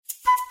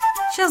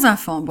Chers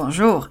enfants,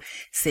 bonjour,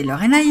 c'est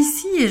Lorena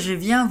ici et je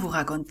viens vous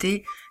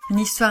raconter une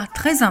histoire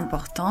très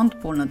importante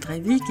pour notre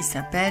vie qui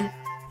s'appelle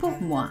 «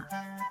 Pour moi ».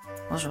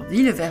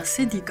 Aujourd'hui, le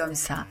verset dit comme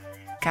ça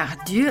 « Car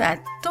Dieu a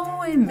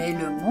tant aimé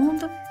le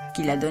monde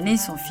qu'il a donné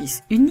son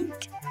Fils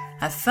unique,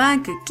 afin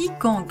que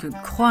quiconque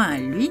croit en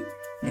lui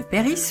ne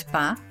périsse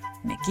pas,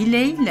 mais qu'il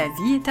ait la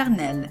vie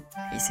éternelle. »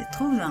 Il se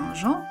trouve dans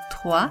Jean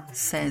 3,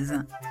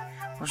 16.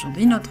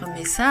 Aujourd'hui, notre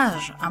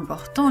message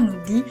important nous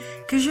dit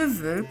que je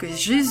veux que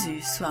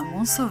Jésus soit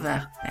mon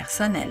sauveur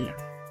personnel.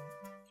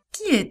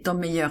 Qui est ton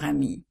meilleur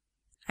ami?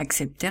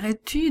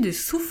 Accepterais-tu de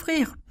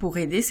souffrir pour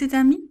aider cet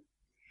ami?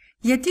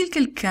 Y a-t-il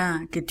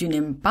quelqu'un que tu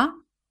n'aimes pas?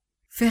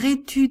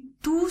 Ferais-tu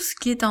tout ce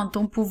qui est en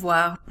ton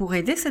pouvoir pour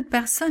aider cette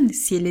personne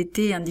si elle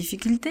était en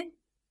difficulté?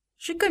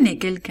 Je connais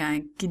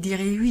quelqu'un qui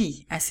dirait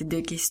oui à ces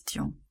deux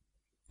questions.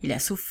 Il a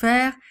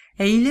souffert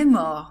et il est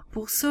mort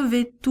pour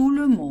sauver tout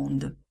le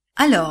monde.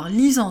 Alors,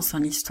 lisons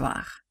son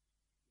histoire.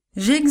 «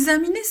 J'ai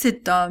examiné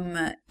cet homme,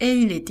 et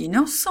il est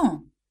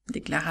innocent, »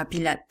 déclara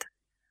Pilate.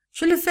 «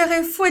 Je le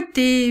ferai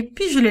fouetter,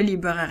 puis je le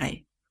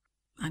libérerai. »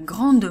 Un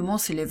grondement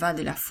s'éleva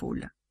de la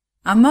foule.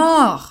 « À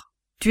mort!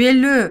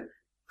 Tuez-le!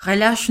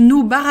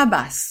 Relâche-nous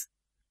Barabbas !»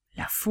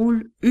 La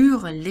foule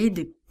hurlait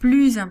de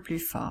plus en plus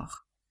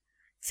fort.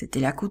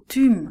 C'était la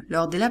coutume,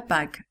 lors de la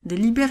Pâque, de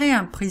libérer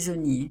un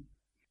prisonnier.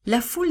 La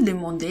foule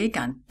demandait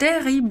qu'un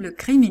terrible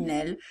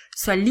criminel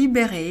soit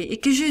libéré et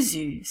que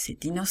Jésus,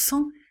 cet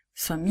innocent,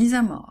 soit mis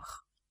à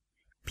mort.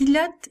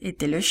 Pilate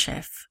était le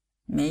chef,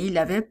 mais il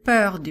avait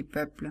peur du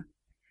peuple.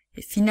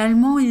 Et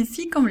finalement, il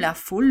fit comme la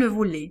foule le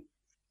voulait.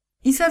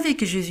 Il savait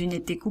que Jésus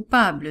n'était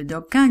coupable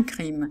d'aucun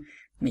crime,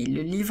 mais il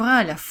le livra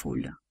à la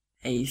foule,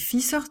 et il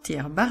fit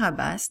sortir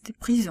Barabbas de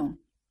prison.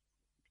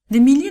 Des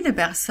milliers de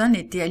personnes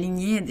étaient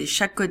alignées de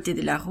chaque côté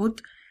de la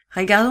route,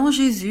 regardant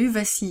Jésus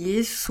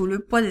vaciller sous le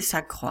poids de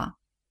sa croix.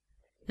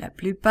 La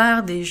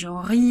plupart des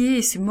gens riaient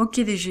et se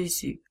moquaient de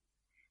Jésus.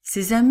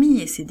 Ses amis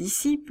et ses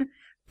disciples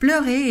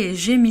pleuraient et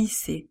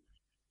gémissaient.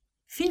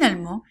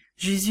 Finalement,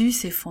 Jésus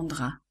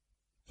s'effondra.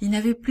 Il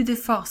n'avait plus de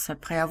force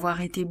après avoir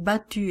été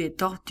battu et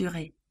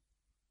torturé.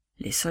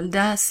 Les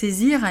soldats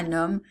saisirent un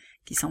homme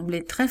qui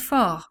semblait très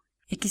fort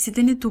et qui se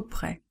tenait tout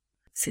près.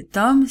 Cet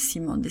homme,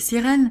 Simon de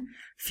Cyrène,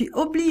 fut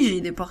obligé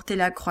de porter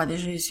la croix de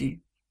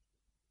Jésus.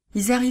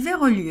 Ils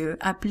arrivèrent au lieu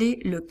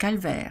appelé le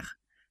calvaire,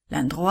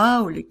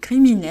 l'endroit où les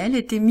criminels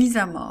étaient mis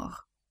à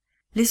mort.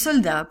 Les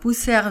soldats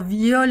poussèrent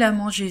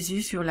violemment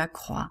Jésus sur la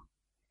croix.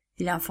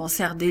 Ils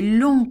enfoncèrent des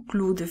longs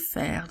clous de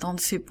fer dans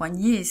ses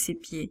poignets et ses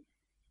pieds.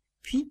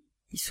 Puis,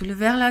 ils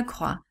soulevèrent la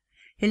croix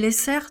et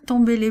laissèrent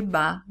tomber les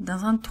bas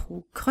dans un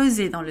trou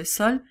creusé dans le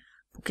sol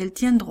pour qu'elle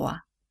tienne droit.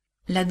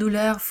 La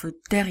douleur fut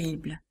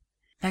terrible.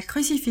 La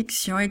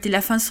crucifixion était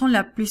la façon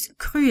la plus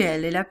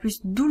cruelle et la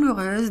plus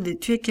douloureuse de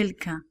tuer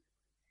quelqu'un.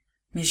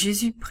 Mais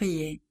Jésus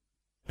priait,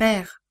 «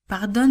 Père,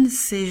 pardonne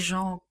ces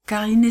gens,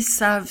 car ils ne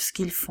savent ce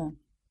qu'ils font. »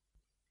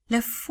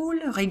 La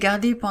foule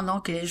regardait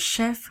pendant que les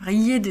chefs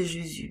riaient de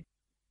Jésus.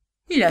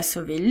 « Il a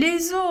sauvé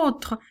les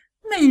autres,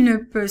 mais il ne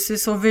peut se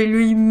sauver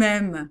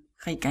lui-même, »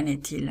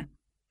 ricanait-il.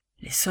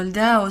 Les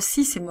soldats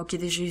aussi se moquaient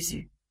de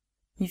Jésus.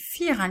 Ils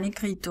firent un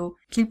écriteau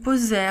qu'ils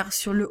posèrent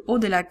sur le haut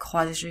de la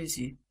croix de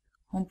Jésus.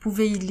 On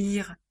pouvait y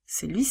lire «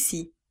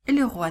 Celui-ci est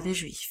le roi des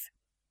Juifs ».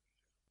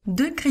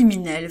 Deux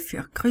criminels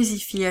furent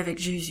crucifiés avec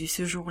Jésus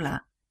ce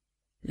jour-là.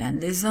 L'un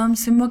des hommes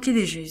se moquait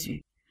de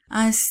Jésus. «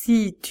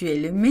 Ainsi tu es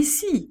le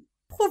Messie,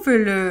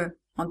 prouve-le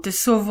en te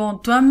sauvant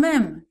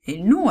toi-même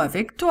et nous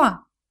avec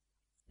toi. »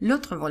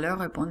 L'autre voleur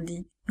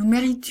répondit « Nous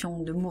méritions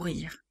de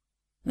mourir. »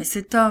 Mais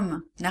cet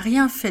homme n'a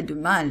rien fait de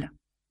mal.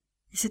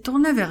 Il se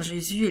tourna vers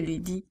Jésus et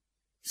lui dit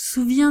 «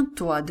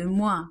 Souviens-toi de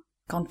moi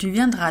quand tu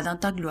viendras dans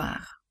ta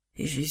gloire. »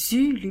 Et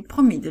Jésus lui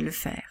promit de le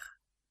faire.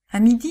 À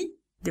midi,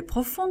 de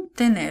profondes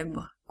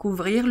ténèbres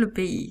couvrirent le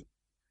pays.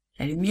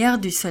 La lumière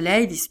du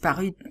soleil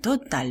disparut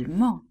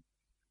totalement.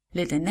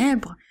 Les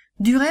ténèbres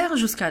durèrent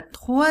jusqu'à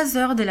 3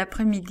 heures de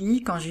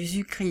l'après-midi quand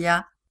Jésus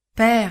cria «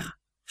 Père,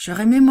 je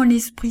remets mon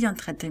esprit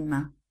entre tes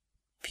mains. »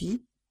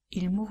 Puis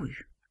il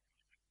mourut.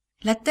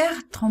 La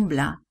terre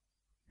trembla.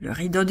 Le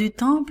rideau du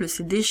temple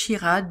se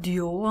déchira du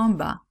haut en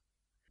bas.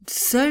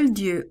 Seul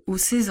Dieu ou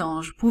ses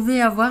anges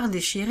pouvaient avoir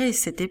déchiré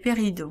cet épais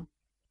rideau.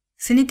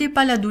 Ce n'était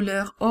pas la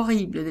douleur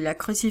horrible de la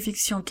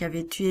crucifixion qui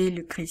avait tué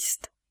le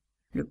Christ.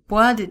 Le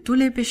poids de tous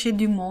les péchés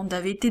du monde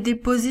avait été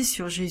déposé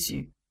sur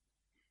Jésus.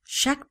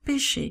 Chaque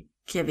péché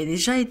qui avait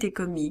déjà été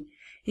commis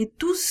et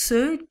tous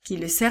ceux qui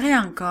le seraient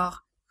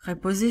encore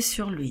reposaient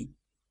sur lui.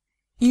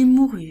 Il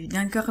mourut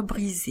d'un cœur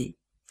brisé.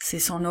 Ce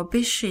sont nos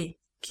péchés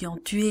qui ont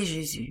tué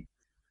Jésus.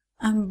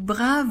 Un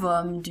brave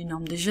homme du nom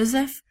de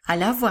Joseph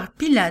alla voir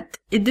Pilate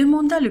et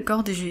demanda le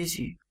corps de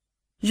Jésus.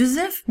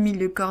 Joseph mit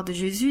le corps de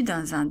Jésus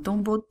dans un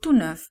tombeau tout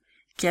neuf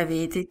qui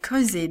avait été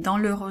creusé dans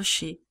le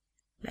rocher,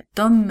 la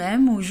tombe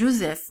même où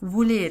Joseph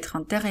voulait être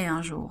enterré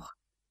un jour.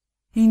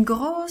 Une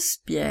grosse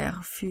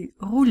pierre fut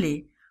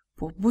roulée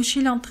pour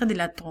boucher l'entrée de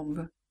la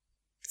tombe.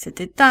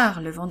 C'était tard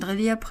le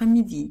vendredi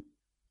après-midi.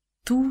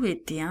 Tout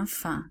était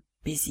enfin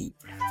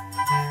paisible.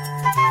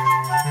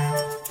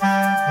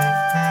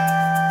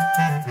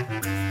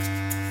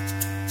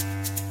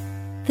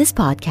 This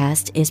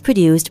podcast is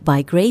produced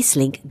by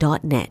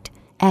Gracelink.net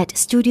at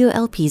Studio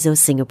El Piso,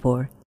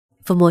 Singapore.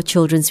 For more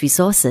children's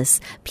resources,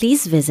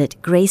 please visit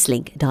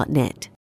Gracelink.net.